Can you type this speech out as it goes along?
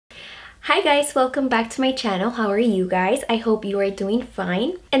Hi guys, welcome back to my channel. How are you guys? I hope you are doing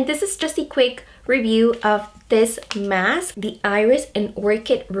fine. And this is just a quick review of this mask, the Iris and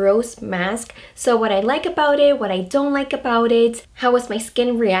Orchid Rose Mask. So what I like about it, what I don't like about it, how was my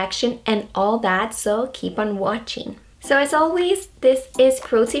skin reaction and all that, so keep on watching. So as always, this is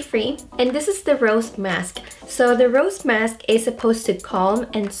cruelty-free and this is the rose mask. So the rose mask is supposed to calm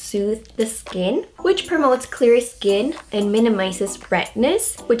and soothe the skin, which promotes clear skin and minimizes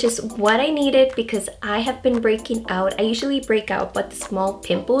redness, which is what I needed because I have been breaking out. I usually break out but the small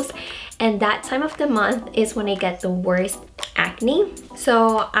pimples, and that time of the month is when I get the worst acne.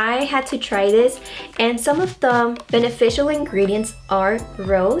 So I had to try this, and some of the beneficial ingredients are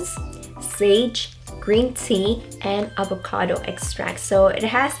rose, sage, green tea, and avocado extract. So it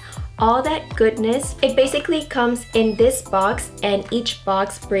has all that goodness. It basically comes in this box, and each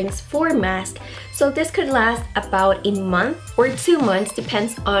box brings 4 masks. So this could last about a month or 2 months,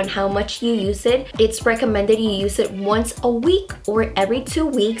 depends on how much you use it. It's recommended you use it once a week or every 2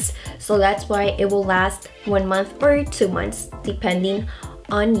 weeks. So that's why it will last 1 month or 2 months, depending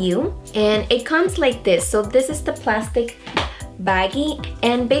on you. And it comes like this. So this is the plastic baggie,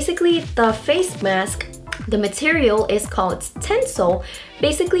 and basically the face mask, the material is called Tencel.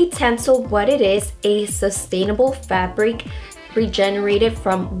 Basically Tencel, what it is, a sustainable fabric regenerated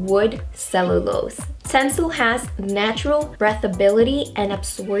from wood cellulose. Tencel has natural breathability and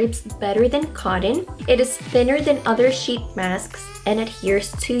absorbs better than cotton. It is thinner than other sheet masks and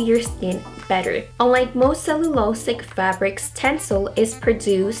adheres to your skin better. Unlike most cellulosic fabrics, Tencel is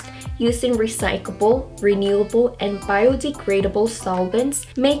produced using recyclable, renewable, and biodegradable solvents,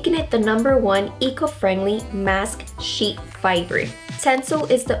 making it the #1 eco-friendly mask sheet fiber. Tencel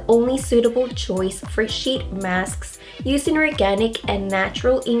is the only suitable choice for sheet masks using organic and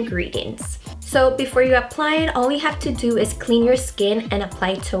natural ingredients. So before you apply it, all you have to do is clean your skin and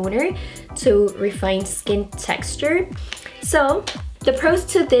apply toner to refine skin texture. So the pros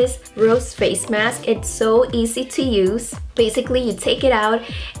to this rose face mask, it's so easy to use. Basically, you take it out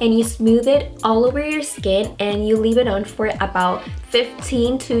and you smooth it all over your skin and you leave it on for about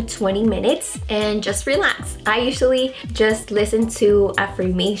 15 to 20 minutes and just relax. I usually just listen to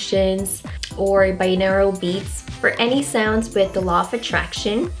affirmations or binaural beats for any sounds with the law of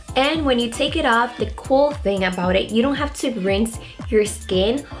attraction. And when you take it off, the cool thing about it, you don't have to rinse your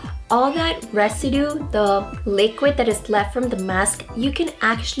skin. All that residue, the liquid that is left from the mask, you can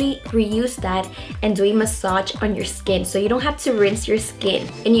actually reuse that and do a massage on your skin. So you don't have to rinse your skin,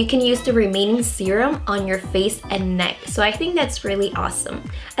 and you can use the remaining serum on your face and neck. So I think that's really awesome.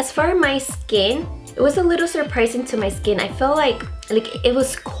 As for my skin, it was a little surprising to my skin. I felt like it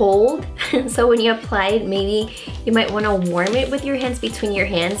was cold. So when you apply it, maybe you might want to warm it with your hands, between your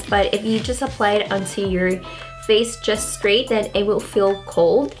hands. But if you just apply it onto your face just straight, then it will feel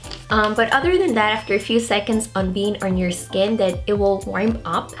cold. But other than that, after a few seconds on being on your skin, then it will warm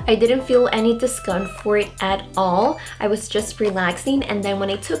up. I didn't feel any discomfort at all. I was just relaxing, and then when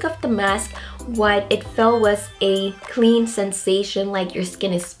I took off the mask, what it felt was a clean sensation, like your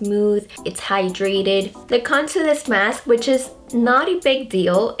skin is smooth, it's hydrated. The con to this mask, which is not a big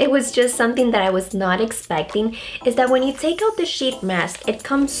deal, it was just something that I was not expecting, is that when you take out the sheet mask, it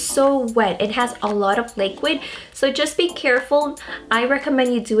comes so wet. It has a lot of liquid, so just be careful. I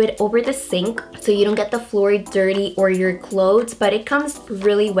recommend you do it over the sink so you don't get the floor dirty or your clothes, but it comes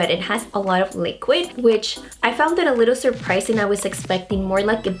really wet. It has a lot of liquid, which I found it a little surprising. I was expecting more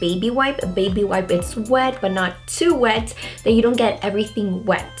like a baby wipe. A baby wipe, it's wet but not too wet, that you don't get everything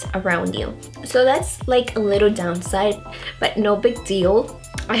wet around you. So that's like a little downside, but no big deal.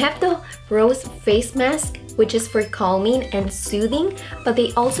 I have the rose face mask, which is for calming and soothing, but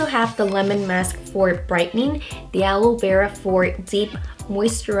they also have the lemon mask for brightening, the aloe vera for deep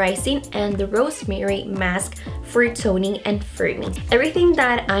moisturizing, and the rosemary mask for toning and firming. Everything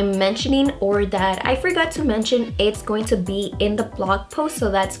that I'm mentioning or that I forgot to mention, it's going to be in the blog post, so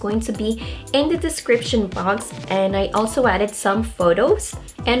that's going to be in the description box, and I also added some photos.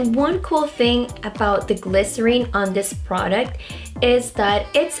 And one cool thing about the glycerin on this product is that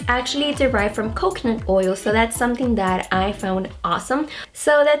it's actually derived from coconut oil, so that's something that I found awesome.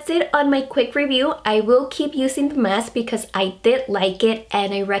 So that's it on my quick review. I will keep using the mask because I did like it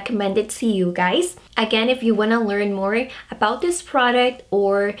and I recommend it to you guys. Again, if you want to learn more about this product,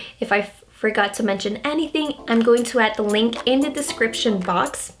 or if I forgot to mention anything, I'm going to add the link in the description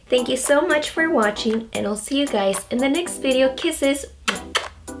box. Thank you so much for watching, and I'll see you guys in the next video. Kisses.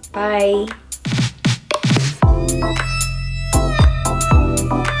 Bye.